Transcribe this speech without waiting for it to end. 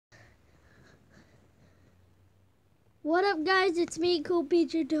What up, guys? It's me, Cool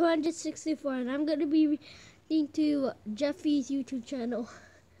Peter 264, and I'm gonna be reading to Jeffy's YouTube channel.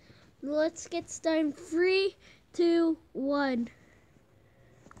 Let's get started. 3, 2, 1.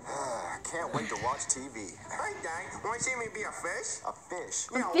 Can't wait to watch TV. Hey, Dang, want to see me be a fish? A fish?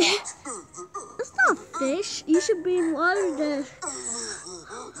 A Yeah, fish? watch. That's not a fish. You should be in water there.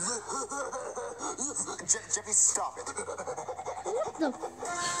 Jeffy, stop it. What the?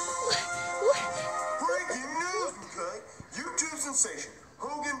 Breaking news, okay? YouTube sensation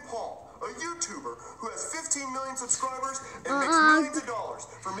Hogan Paul, a YouTuber who has 15 million subscribers and makes millions of dollars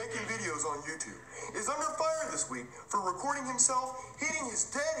for making videos on YouTube, is under fire this week for recording himself hitting his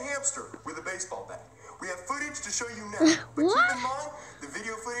dead hamster with a baseball bat. We have footage to show you now, but keep in mind, the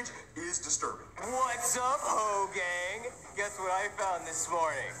video footage is disturbing. What's up, Hogang? Guess what I found this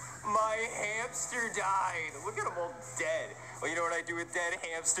morning? My hamster died. Look at him all dead. Well, you know what I do with dead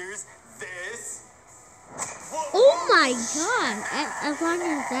hamsters? This. Oh my god! As long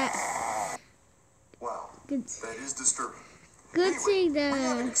as that. Wow, Good. that is disturbing. Good thing we have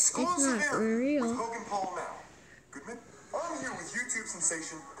an that exclusive it's not for interview real. with Hogan Paul now. Goodman, I'm here with YouTube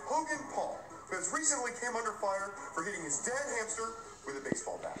sensation Hogan Paul, who has recently came under fire for hitting his dead hamster with a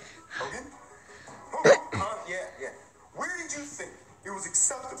baseball bat. Hogan? Yeah. Where did you think it was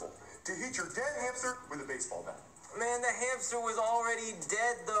acceptable to hit your dead hamster with a baseball bat? Man, the hamster was already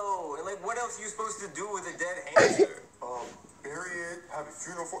dead, though. And, what else are you supposed to do with a dead hamster? Bury it, have a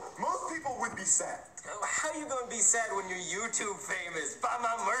funeral for it. Most people would be sad. How you gonna be sad when you're YouTube famous? Buy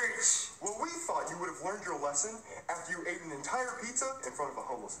my merch. Well, we thought you would have learned your lesson after you ate an entire pizza in front of a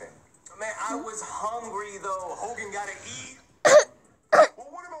homeless family. Man, I was hungry, though. Hogan gotta eat. Well,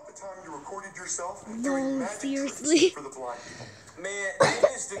 what about the time you recorded yourself doing No, magic seriously. tricks for the blind people? Man, they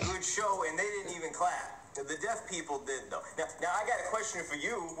missed a good show, and they didn't even clap. The deaf people did, though. Now I got a question for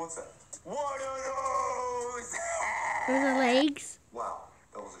you. What's that? What are those? For the legs. Wow,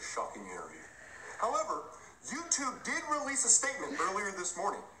 that was a shocking interview. However, YouTube did release a statement earlier this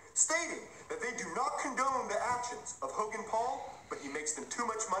morning stating that they do not condone the actions of Hogan Paul, but he makes them too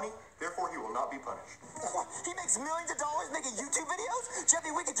much money, therefore he will not be punished. He makes millions of dollars making YouTube videos?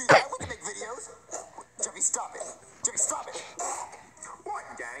 Jeffy, we can do that. We can make videos. Jeffy, stop it. Jeffy, stop it. What,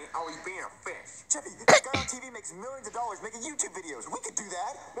 Daddy? Always being a fish. Jeffy, that guy on TV makes millions of dollars making YouTube videos. We could do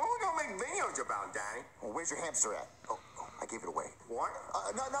that. What are we gonna make videos about, Daddy? Well, where's your hamster at? Oh, I gave it away. What?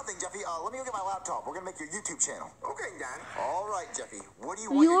 Nothing, Jeffy. Let me go get my laptop. We're going to make your YouTube channel. Okay, Daddy. All right, Jeffy. What do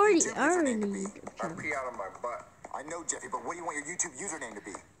you want You your already YouTube are username in to the be? YouTube I channel. pee out of my butt. I know, Jeffy, but what do you want your YouTube username to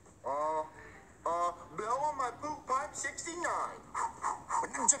be? Bill on my poop pipe 69.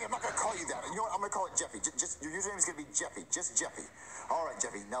 No, Jeffy, I'm not going to call you that. You know what? I'm going to call it Jeffy. Just your username is going to be Jeffy. Just Jeffy. All right,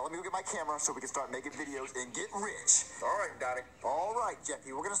 Jeffy. Now let me go get my camera so we can start making videos and get rich. All right, Daddy. All right,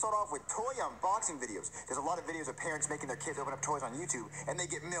 Jeffy. We're going to start off with toy unboxing videos. There's a lot of videos of parents making their kids open up toys on YouTube, and they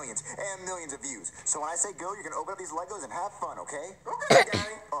get millions and millions of views. So when I say go, you're going to open up these Legos and have fun, okay? Okay,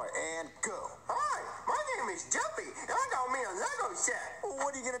 Daddy. All right, and go. Hi, my name is Jeffy, and I got me a Lego set. Well,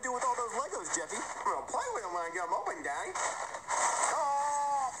 what are you going to do with all those Legos, Jeffy? I'm gonna play with them when I get them open, Daddy.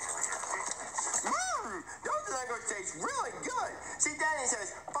 Those Lego taste really good. See, Daddy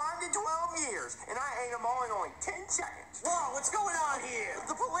says 5 to 12 years, and I ate them all in only 10 seconds. Whoa, what's going on here?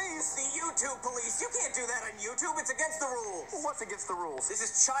 The police. The YouTube police. You can't do that on YouTube. It's against the rules. What's against the rules? This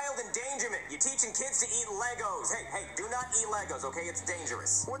is child endangerment. You're teaching kids to eat Legos. Hey, do not eat Legos, okay? It's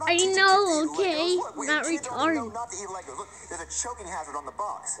dangerous. We're not I teaching know, kids to eat okay? Legos. Look, Not kids already know retarded. not to eat Legos. Look, there's a choking hazard on the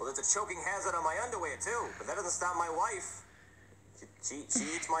box. Well, there's a choking hazard on my underwear, too. But that doesn't stop my wife. She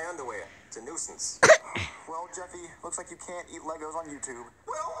eats my underwear. It's a nuisance. Well, Jeffy, looks like you can't eat Legos on YouTube.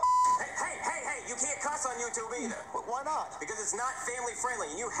 Well, hey, you can't cuss on YouTube either. But why not? Because it's not family friendly,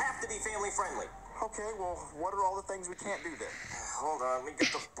 and you have to be family friendly. Okay, well, what are all the things we can't do then? Hold on, let me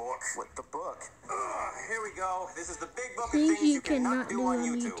get the book. What, the book? Here we go. This is the big book of Things things you you cannot cannot do do on on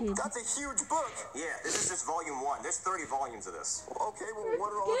YouTube. YouTube. That's a huge book. Yeah, this is just volume 1. There's 30 volumes of this. Okay, well,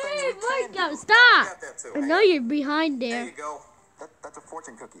 what are all the Hey, things we can Marco, do? stop! Got that too. I know you're behind There there. you go. That's a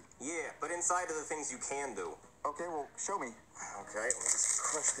fortune cookie. Yeah, but inside of the things you can do. Okay, well, show me. Okay, let's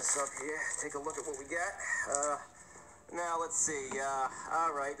crush this up here. Take a look at what we got. Now let's see.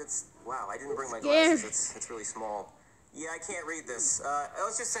 All right. Wow. I didn't bring my glasses. It's really small. Yeah, I can't read this.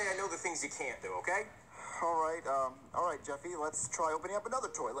 Let's just say I know the things you can't do. Okay. All right, Jeffy, let's try opening up another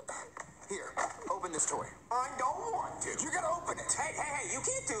toy. Here, open this toy. I don't want to. You gotta open it. Hey, you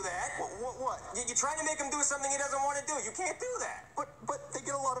can't do that. What? You're trying to make him do something he doesn't want to do. You can't do that. But they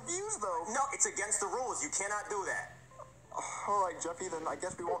get a lot of views, though. No, it's against the rules. You cannot do that. All right, Jeffy, then I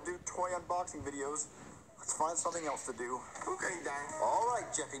guess we won't do toy unboxing videos Let's find something else to do. Okay, Daddy. All right,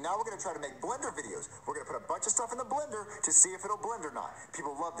 Jeffy, now we're going to try to make blender videos. We're going to put a bunch of stuff in the blender to see if it'll blend or not.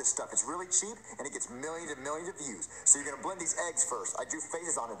 People love this stuff. It's really cheap, and it gets millions and millions of views. So you're going to blend these eggs first. I drew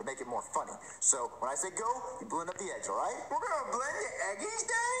faces on it to make it more funny. So when I say go, you blend up the eggs, all right? We're going to blend the eggies,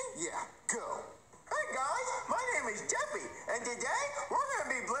 Daddy? Yeah, go. Hey, guys. My name is Jeffy, and today we're going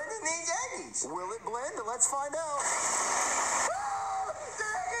to be blending these eggies. Will it blend? Let's find out. The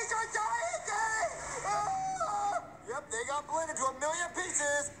eggies are dying, Daddy! Yep, they got blended to 1 million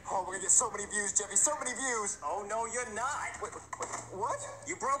pieces. Oh, we're gonna get so many views, Jeffy, so many views. Oh, no, you're not. Wait, what?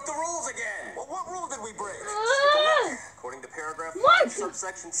 You broke the rules again. What rule did we break? According to paragraph 5, What?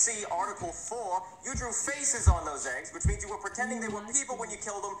 subsection C, article 4, you drew faces on those eggs, which means you were pretending they were people when you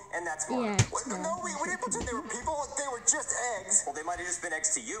killed them, and that's wrong. Yeah. What? No, we didn't pretend they were people. They were just eggs. Well, they might have just been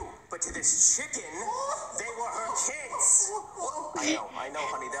eggs to you, but to this chicken, they were her kids. I know,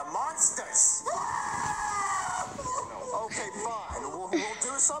 honey, they're monsters. Okay, fine. We'll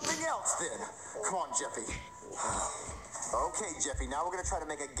do something else then. Come on, Jeffy. Okay, Jeffy, now we're going to try to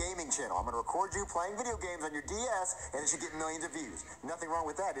make a gaming channel. I'm going to record you playing video games on your DS, and it should get millions of views. Nothing wrong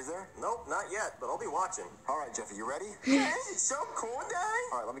with that, is there? Nope, not yet, but I'll be watching. All right, Jeffy, you ready? Yeah, this is so cool, Daddy.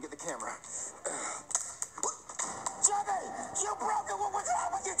 All right, let me get the camera. Jeffy! You broke it! What was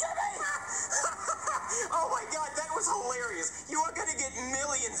wrong with you, Jeffy? Oh my God, that was hilarious. You are gonna get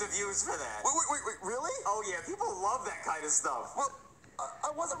millions of views for that. Wait, really? Oh yeah, people love that kind of stuff. Well,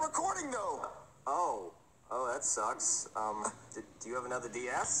 I wasn't recording, though. Oh, that sucks. Do you have another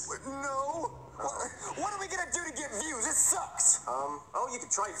DS? No. What are we gonna do to get views? It sucks. Oh, you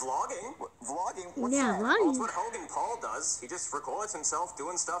could try vlogging. Vlogging? What's Yeah, that? Well, it's vlogging. what Hogan Paul does. He just records himself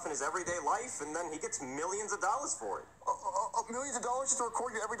doing stuff in his everyday life, and then he gets millions of dollars for it. Millions of dollars just to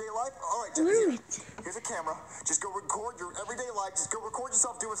record your everyday life? All right, What Jeffy, is it? here's a camera. Just go record your everyday life. Just go record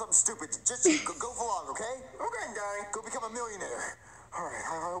yourself doing something stupid. Just go vlog, okay? Okay, Daddy. Go become a millionaire. All right,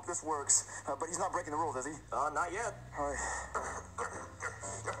 I hope this works. But he's not breaking the rules, is he? Not yet. All right.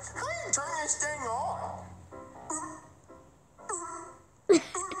 How do you turn this thing on?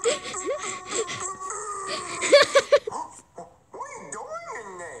 What are you doing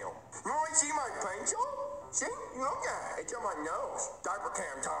in there? You want to see my pencil? See? Look at it. It's on my nose. Diaper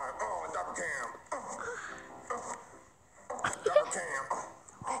cam time. Oh, diaper cam. Diaper cam.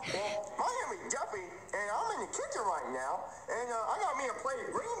 Well, my name is Jeffy, and I'm in the kitchen right now, and I got me a plate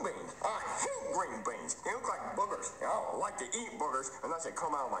of green beans. I hate green beans. They look like boogers. I don't like to eat boogers unless they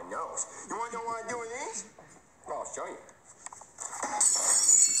come out of my nose. You want to know what I do with these? I'll show you.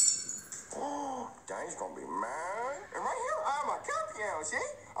 Oh, Daddy's gonna be mad. And right here, I have my cat piano, see?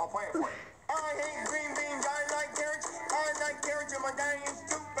 I'll play it for you. I hate green beans, I like carrots, and my daddy is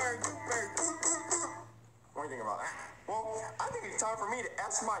super. What do you think about that? Well, I think it's time for me to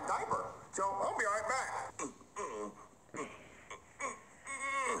S my diaper. So I'll be right back.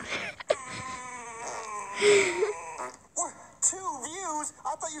 What? 2 views?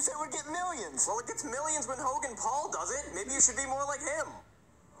 I thought you said we'd get millions. Well, it gets millions when Hogan Paul does it. Maybe you should be more like him.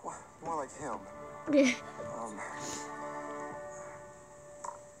 What? More like him.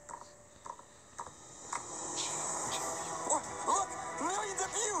 What? Look! Millions of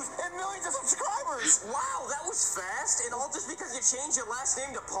views and millions of subscribers! Wow, that was fast, and all just because you changed your last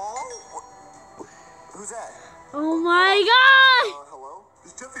name to Paul? Who's that? Oh my God! Hello?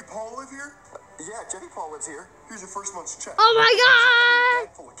 Does Jeffy Paul live here? Yeah, Jeffy Paul lives here. Here's your first month's check. Oh my God!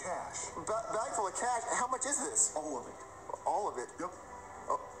 Bag full of cash. Bag full of cash. How much is this? All of it. All of it? Yep.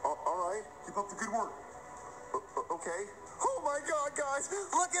 All right. Keep up the good work. Okay. Oh my God, guys!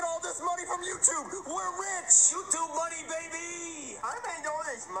 Look at all this money from YouTube! We're rich! YouTube money, baby! I made all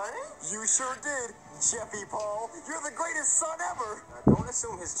this money. You sure did, Jeffy Paul. You're the greatest son ever. Don't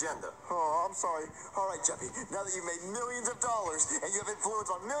assume his gender. Oh, I'm sorry. All right, Jeffy. Now that you've made millions of dollars and you have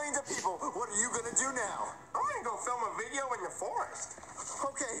influence on millions of people, what are you gonna do now? I'm gonna go film a video in the forest.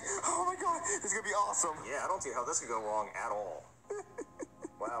 Okay. Oh my God, this is gonna be awesome. Yeah, I don't see how this could go wrong at all.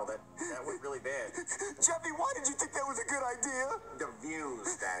 Wow, that went really bad. Jeffy, why did you think that was a good idea? The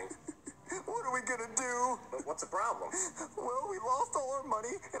views, Daddy. What are we gonna do? But what's the problem? Well, we lost all our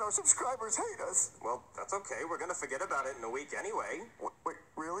money and our subscribers hate us. Well, that's okay. We're gonna forget about it in a week anyway. Wait,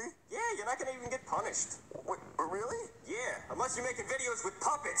 really? Yeah, you're not gonna even get punished. Wait, really? Yeah, unless you're making videos with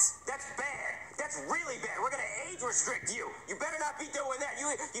puppets. That's bad. That's really bad. We're gonna age restrict you. You better not be doing that.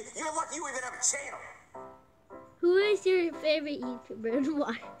 You're lucky you even have a channel. Who is your favorite YouTuber and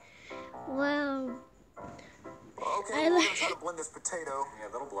why? Wow. Okay, we're gonna try to blend this potato. Yeah,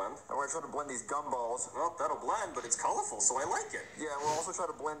 that'll blend. And we're gonna try to blend these gumballs. Well, that'll blend, but it's colorful, so I like it. Yeah, we'll also try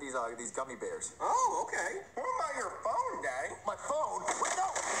to blend these gummy bears. Oh, okay. What about your phone, Daddy? My phone? Wait, no!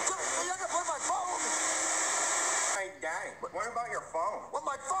 You're not gonna blend my phone! Daddy, what about your phone? What,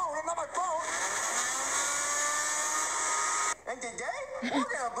 my phone? Not my phone. And today, we're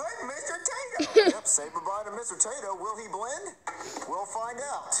gonna blend Mr. Tato. Yep, say goodbye to Mr. Tato. Will he blend? We'll find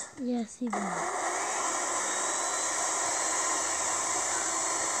out. Yes, he will.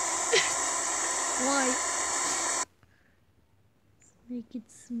 White. Make it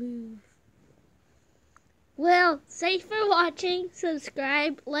smooth. Well, thanks for watching.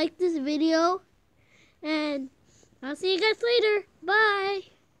 Subscribe, like this video, and I'll see you guys later. Bye.